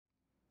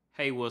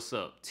Hey, what's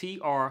up?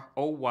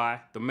 TROY,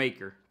 the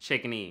maker,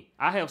 checking in.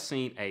 I have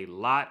seen a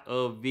lot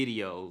of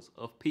videos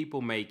of people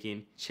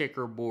making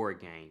checkerboard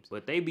games,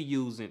 but they be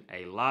using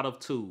a lot of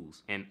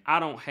tools, and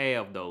I don't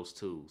have those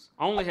tools.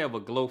 I only have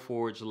a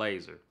Glowforge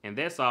laser, and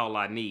that's all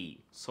I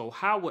need. So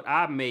how would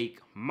I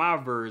make my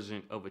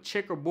version of a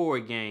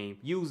checkerboard game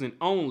using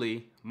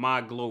only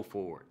my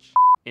Glowforge?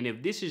 And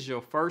if this is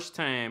your first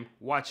time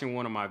watching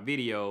one of my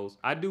videos,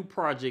 I do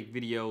project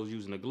videos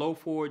using the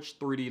Glowforge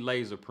 3D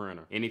laser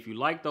printer. And if you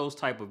like those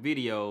type of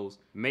videos,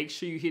 make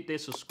sure you hit that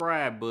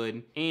subscribe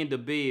button and the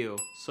bell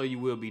so you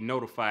will be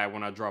notified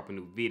when I drop a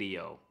new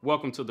video.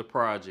 Welcome to the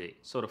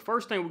project. So the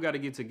first thing we got to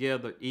get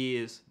together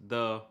is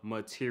the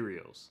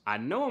materials. I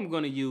know I'm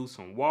going to use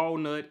some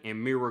walnut and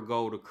mirror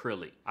gold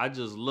acrylic. I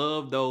just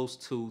love those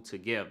two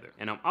together.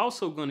 And I'm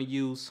also going to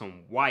use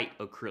some white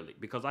acrylic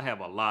because I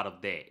have a lot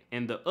of that.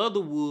 And the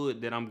other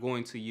wood that I'm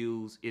going to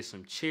use is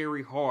some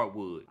cherry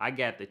hardwood. I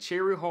got the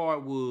cherry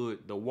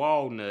hardwood, the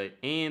walnut,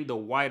 and the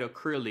white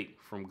acrylic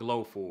from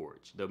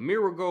Glowforge. The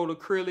mirror gold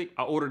acrylic,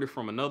 I ordered it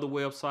from another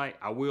website.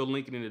 I will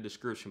link it in the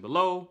description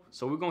below.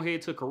 So we're gonna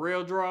head to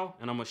Corel Draw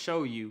and I'm gonna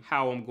show you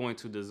how I'm going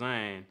to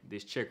design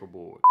this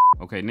checkerboard.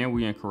 Okay, now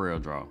we're in Corel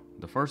Draw.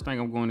 The first thing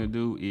I'm going to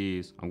do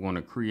is I'm going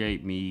to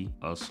create me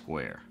a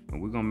square.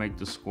 And we're going to make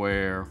the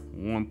square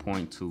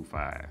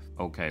 1.25.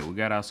 Okay, we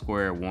got our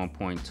square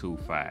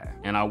 1.25.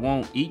 And I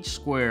want each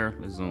square,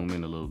 let's zoom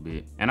in a little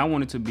bit, and I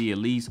want it to be at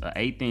least an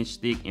 1/8 inch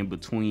thick in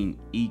between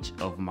each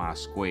of my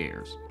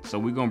squares. So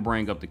we're going to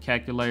bring up the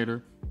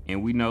calculator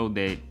and we know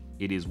that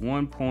it is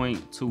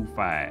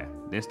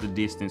 1.25. That's the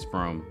distance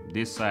from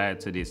this side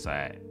to this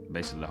side,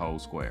 basically the whole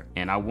square.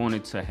 And I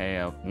wanted to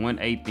have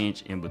 1/8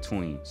 inch in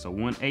between. So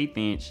 1/8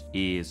 inch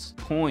is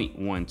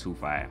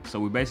 0.125. So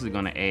we're basically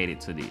gonna add it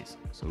to this.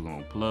 So we're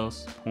gonna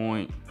plus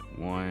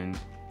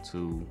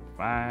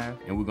 0.125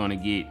 and we're gonna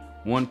get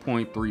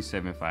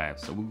 1.375.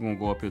 So we're gonna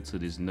go up here to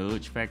this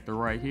nudge factor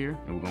right here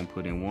and we're gonna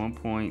put in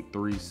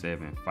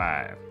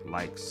 1.375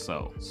 like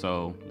so.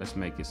 So let's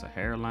make this a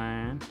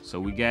hairline. So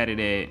we got it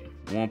at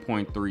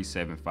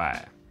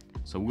 1.375.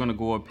 So we're gonna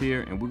go up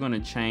here and we're gonna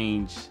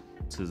change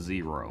to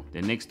 0.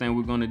 The next thing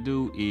we're gonna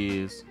do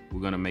is we're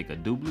gonna make a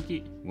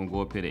duplicate. We're gonna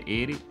go up here to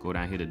edit, go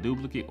down here to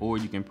duplicate, or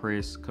you can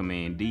press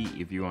Command D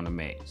if you're on the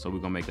Mac. So we're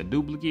gonna make a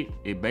duplicate.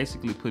 It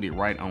basically put it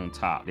right on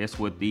top. That's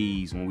what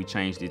these, when we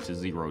changed it to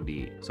 0,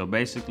 did. So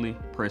basically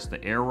press the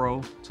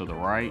arrow to the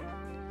right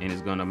and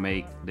it's gonna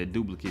make the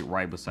duplicate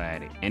right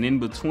beside it. And in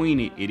between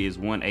it, it is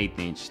 1/8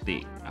 inch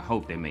thick. I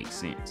hope that makes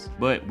sense.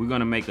 But we're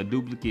gonna make a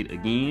duplicate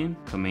again,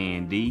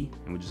 Command D,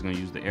 and we're just gonna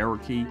use the arrow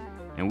key.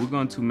 And we're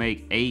going to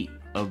make 8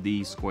 of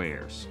these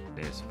squares.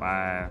 That's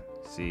 5,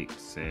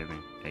 6, 7,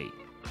 8.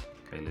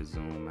 Okay, let's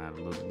zoom out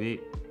a little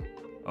bit.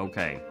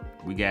 Okay,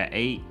 we got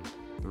 8,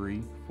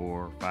 3,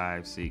 4,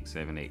 5, 6,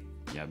 7, 8.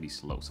 Y'all be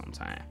slow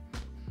sometime.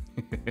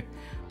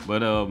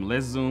 But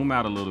let's zoom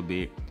out a little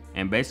bit.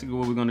 And basically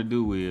what we're gonna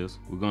do is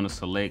we're gonna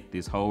select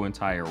this whole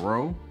entire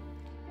row.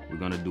 We're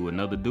gonna do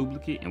another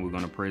duplicate and we're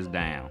gonna press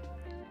down.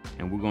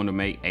 And we're gonna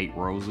make 8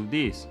 rows of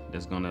this.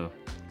 That's gonna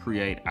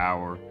create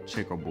our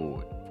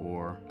checkerboard.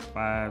 4,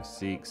 5,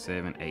 6,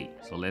 7, 8.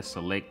 So let's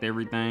select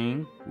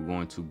everything. We're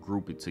going to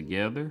group it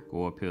together,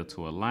 go up here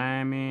to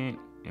alignment,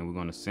 and we're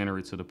going to center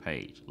it to the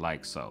page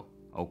like so.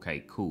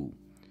 Okay, cool.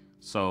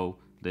 So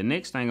the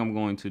next thing I'm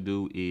going to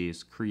do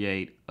is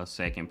create a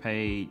second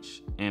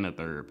page and a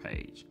third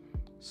page.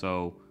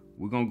 So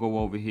we're going to go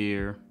over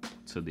here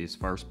to this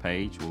first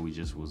page where we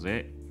just was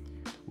at.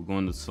 We're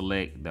going to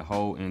select the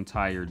whole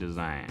entire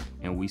design,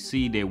 and we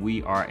see that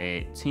we are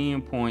at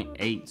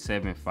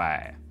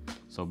 10.875.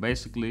 So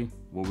basically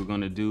what we're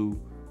going to do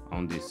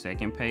on this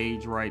second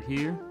page right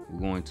here, we're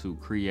going to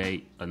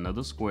create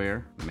another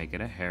square, make it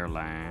a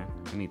hairline.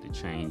 I need to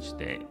change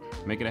that.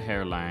 Make it a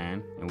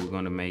hairline, and we're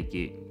going to make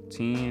it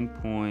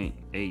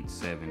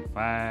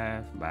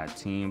 10.875 by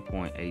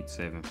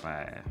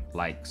 10.875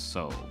 like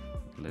so.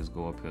 Let's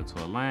go up here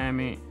to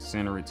alignment,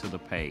 center it to the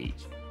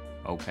page.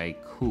 Okay,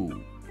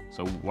 cool.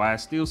 So while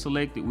it's still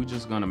selected, we're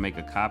just gonna make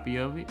a copy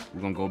of it.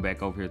 We're gonna go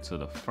back over here to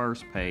the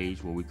first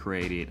page where we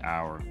created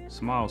our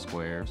small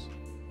squares,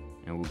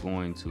 and we're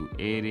going to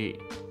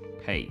edit,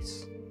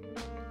 paste.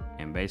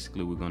 And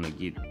basically we're gonna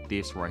get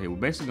this right here. We're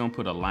basically gonna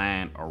put a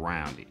line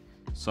around it.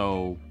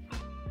 So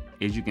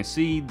as you can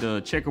see, the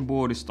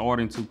checkerboard is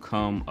starting to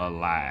come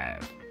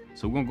alive.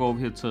 So we're gonna go over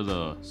here to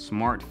the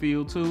Smart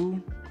Fill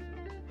tool,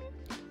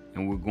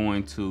 and we're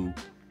going to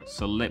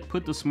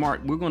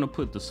we're gonna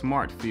put the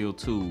Smart Fill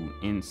tool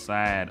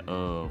inside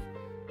of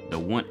the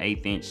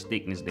 1/8 inch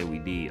thickness that we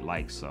did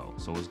like so.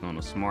 So it's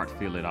gonna Smart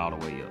Fill it all the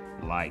way up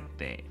like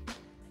that.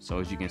 So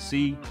as you can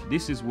see,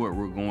 this is what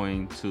we're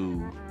going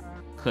to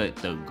cut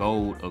the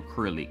gold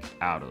acrylic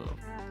out of.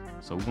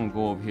 So we're gonna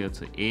go over here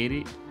to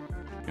edit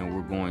and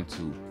we're going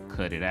to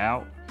cut it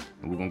out.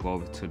 And we're gonna go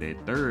over to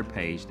that third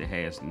page that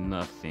has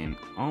nothing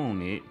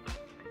on it.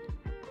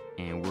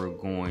 And we're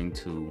going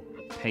to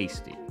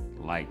paste it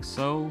like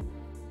so.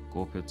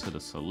 Go up here to the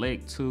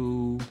select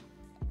tool,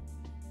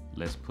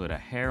 Let's put a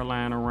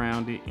hairline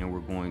around it and we're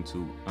going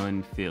to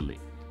unfill it.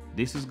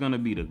 this is gonna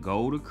be the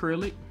gold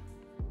acrylic,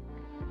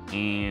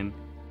 and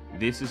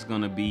this is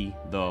gonna be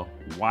the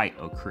white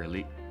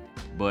acrylic,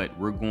 but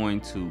we're going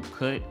to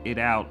cut it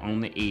out on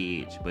the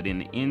edge, but in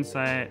the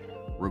inside,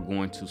 we're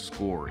going to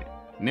score it.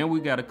 Now we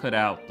gotta cut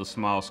out the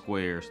small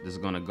squares that's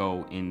gonna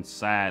go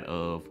inside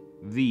of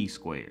these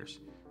squares.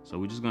 So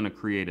we're just gonna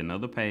create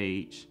another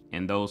page,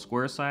 and those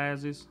square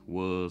sizes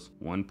was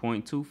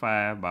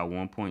 1.25 by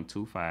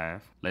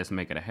 1.25. Let's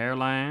make it a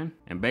hairline,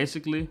 and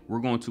basically we're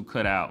going to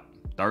cut out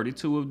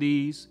 32 of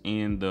these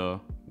in the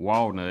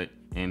walnut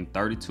and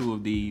 32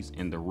 of these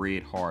in the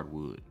red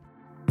hardwood.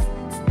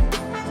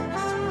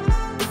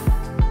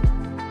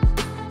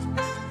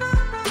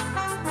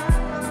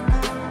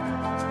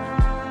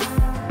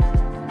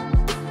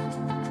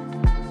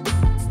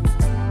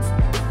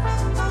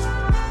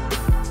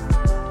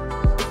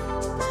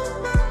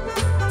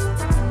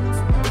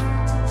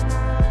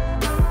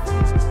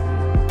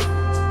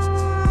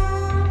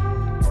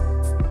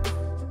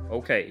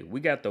 Okay, we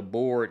got the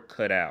board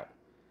cut out.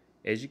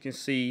 As you can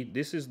see,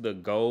 this is the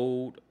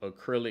gold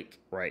acrylic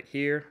right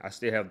here. I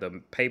still have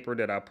the paper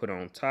that I put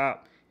on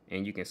top,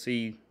 and you can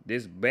see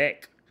this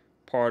back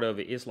part of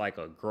it is like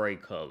a gray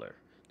color.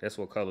 That's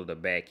what color the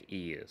back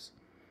is.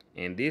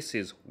 And this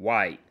is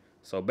white.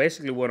 So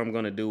basically what I'm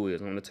gonna do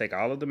is I'm gonna take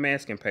all of the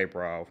masking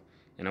paper off,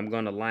 and I'm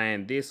gonna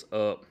line this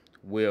up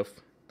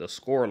with the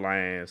score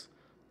lines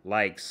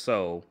like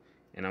so,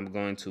 and I'm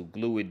going to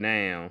glue it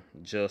down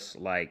just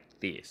like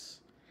this.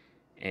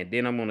 And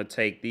then I'm gonna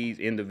take these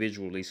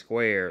individually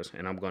squares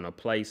and I'm gonna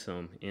place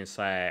them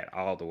inside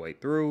all the way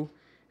through.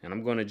 And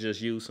I'm gonna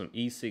just use some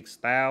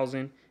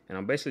E6000, and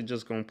I'm basically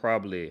just gonna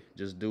probably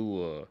just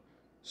do a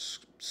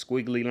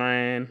squiggly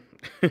line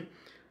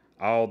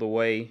all the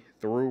way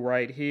through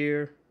right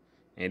here.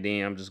 And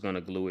then I'm just gonna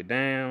glue it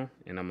down,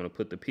 and I'm gonna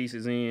put the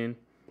pieces in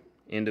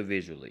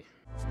individually.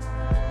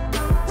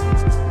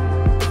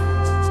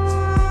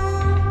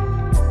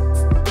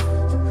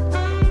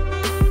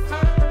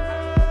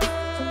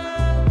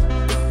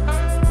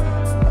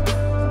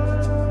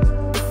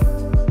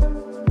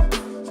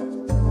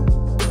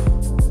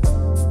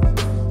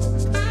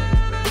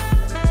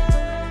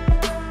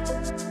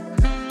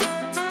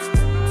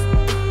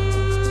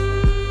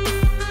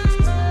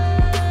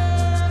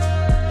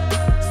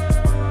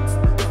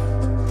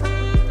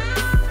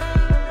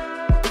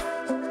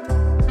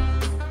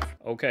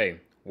 Okay,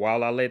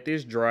 while I let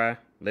this dry,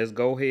 let's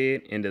go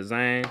ahead and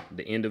design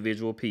the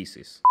individual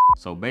pieces.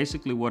 So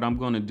basically what I'm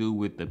gonna do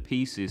with the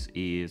pieces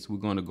is we're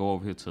gonna go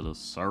over here to the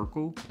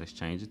circle. Let's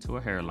change it to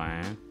a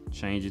hairline.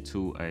 Change it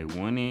to a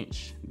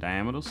 1-inch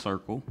diameter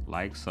circle,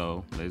 like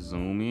so. Let's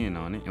zoom in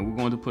on it. And we're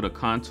going to put a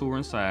contour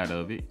inside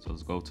of it. So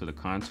let's go to the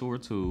contour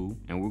tool,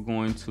 and we're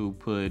going to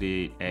put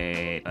it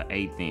at an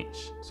 1/8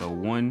 inch. So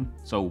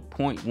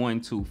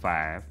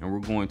 0.125, and we're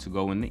going to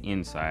go in the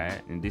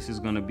inside, and this is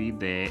gonna be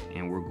that,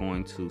 and we're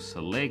going to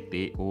select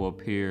it, go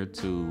up here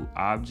to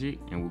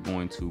object, and we're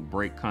going to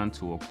break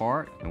contour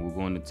apart, and we're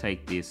going to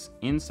take this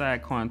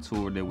inside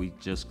contour that we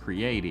just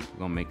created, we're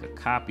gonna make a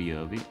copy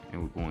of it,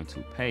 and we're going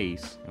to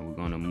paste, and we're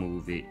gonna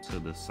move it to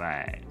the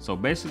side. So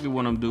basically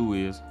what I'm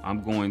doing is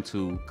I'm going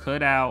to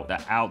cut out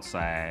the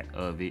outside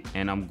of it,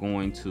 and I'm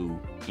going to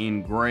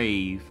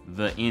engrave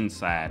the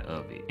inside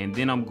of it. And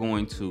then I'm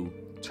going to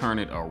turn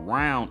it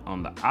around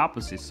on the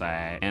opposite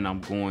side, and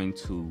I'm going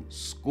to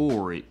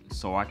score it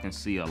so I can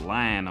see a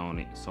line on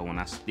it. So when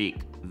I stick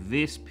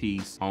this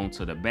piece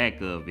onto the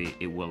back of it,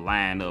 it will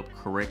line up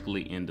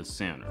correctly in the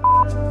center.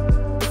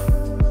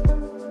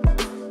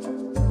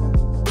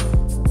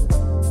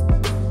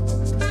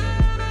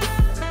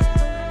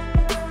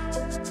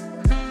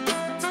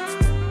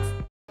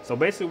 So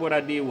basically what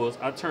I did was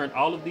I turned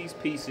all of these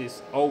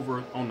pieces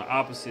over on the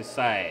opposite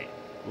side,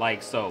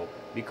 like so,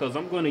 because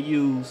I'm going to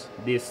use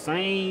this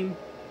same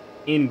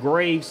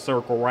engraved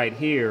circle right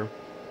here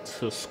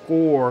to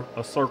score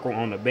a circle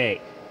on the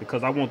back,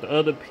 because I want the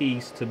other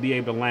piece to be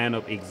able to line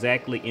up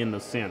exactly in the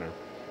center.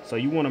 So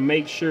you want to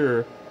make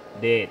sure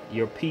that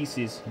your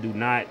pieces do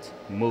not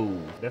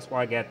move. That's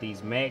why I got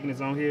these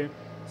magnets on here,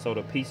 so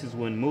the pieces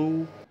wouldn't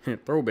move.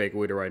 Throwback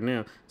with it right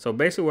now. So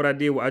basically what I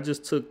did was I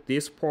just took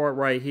this part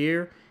right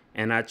here,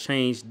 and I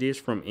changed this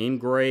from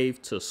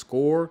engraved to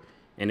score.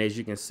 And as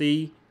you can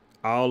see,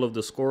 all of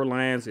the score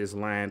lines is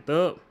lined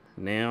up.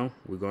 Now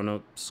we're gonna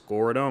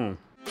score it on.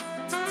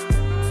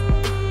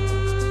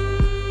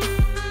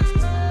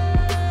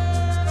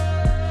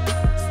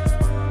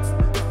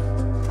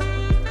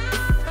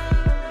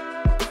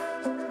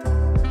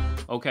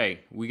 Okay,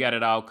 we got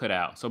it all cut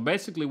out. So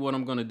basically what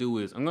I'm gonna do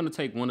is I'm gonna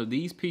take one of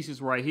these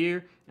pieces right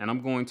here, and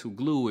I'm going to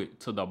glue it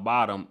to the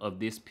bottom of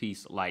this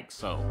piece like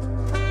so.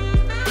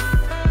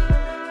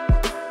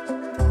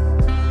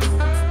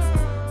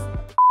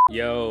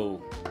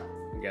 Yo,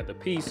 we got the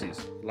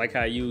pieces. Like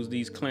how I use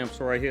these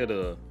clamps right here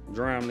to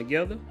dry them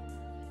together.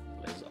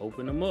 Let's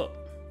open them up.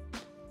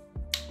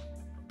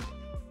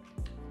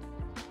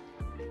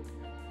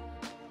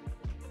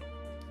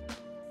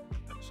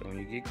 So when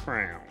you get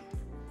crowned.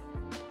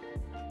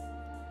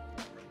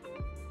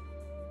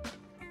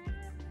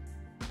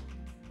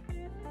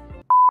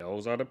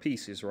 those are the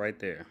pieces right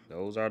there.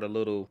 Those are the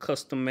little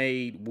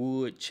custom-made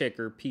wood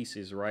checker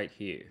pieces right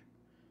here.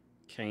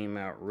 Came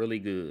out really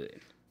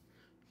good.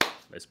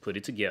 Let's put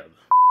it together.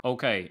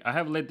 Okay, I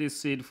have let this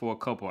sit for a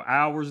couple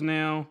hours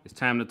now. It's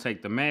time to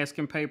take the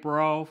masking paper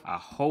off. I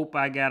hope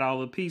I got all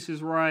the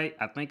pieces right.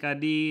 I think I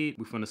did.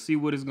 We're finna see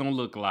what it's gonna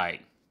look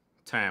like.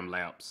 Time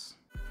lapse.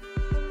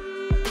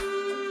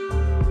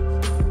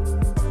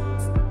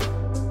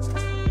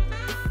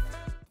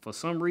 For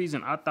some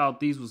reason, I thought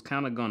these was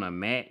kind of gonna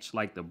match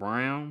like the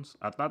browns.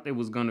 I thought they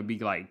was gonna be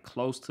like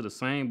close to the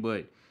same,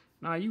 but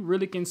nah, you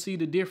really can see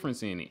the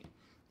difference in it.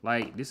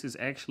 Like, this is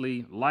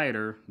actually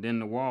lighter than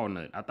the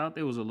walnut. I thought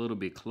they was a little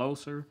bit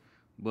closer,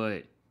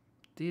 but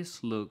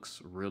this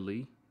looks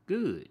really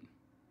good.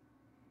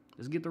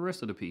 Let's get the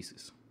rest of the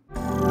pieces.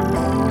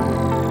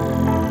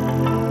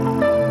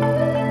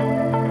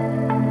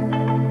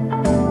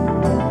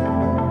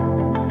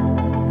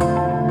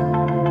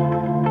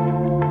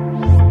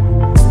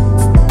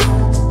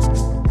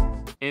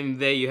 And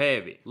there you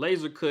have it,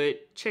 laser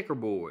cut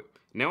checkerboard.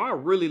 Now, I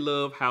really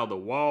love how the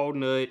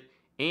walnut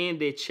and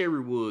that cherry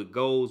wood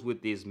goes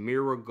with this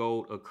mirror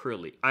gold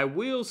acrylic. I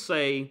will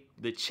say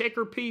the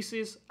checker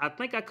pieces, I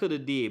think I could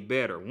have did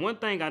better. One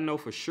thing I know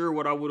for sure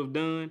what I would have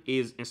done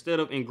is instead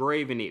of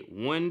engraving it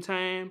one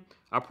time,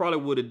 I probably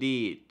would have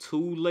did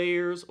 2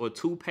 layers or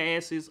 2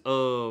 passes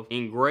of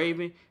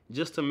engraving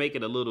just to make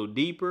it a little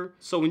deeper.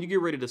 So when you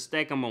get ready to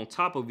stack them on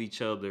top of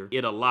each other,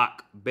 it'll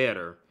lock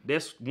better.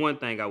 That's one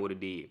thing I would have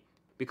did.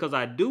 Because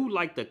I do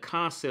like the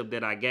concept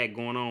that I got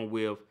going on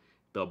with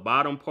the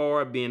bottom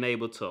part being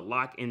able to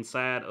lock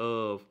inside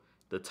of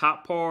the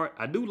top part.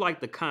 I do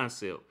like the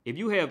concept. If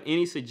you have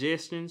any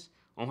suggestions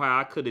on how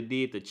I could have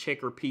did the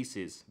checker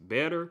pieces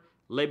better,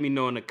 let me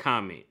know in the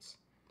comments.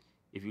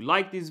 If you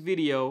like this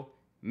video,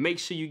 make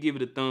sure you give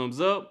it a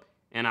thumbs up,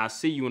 and I'll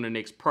see you in the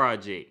next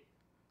project.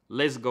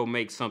 Let's go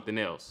make something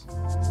else.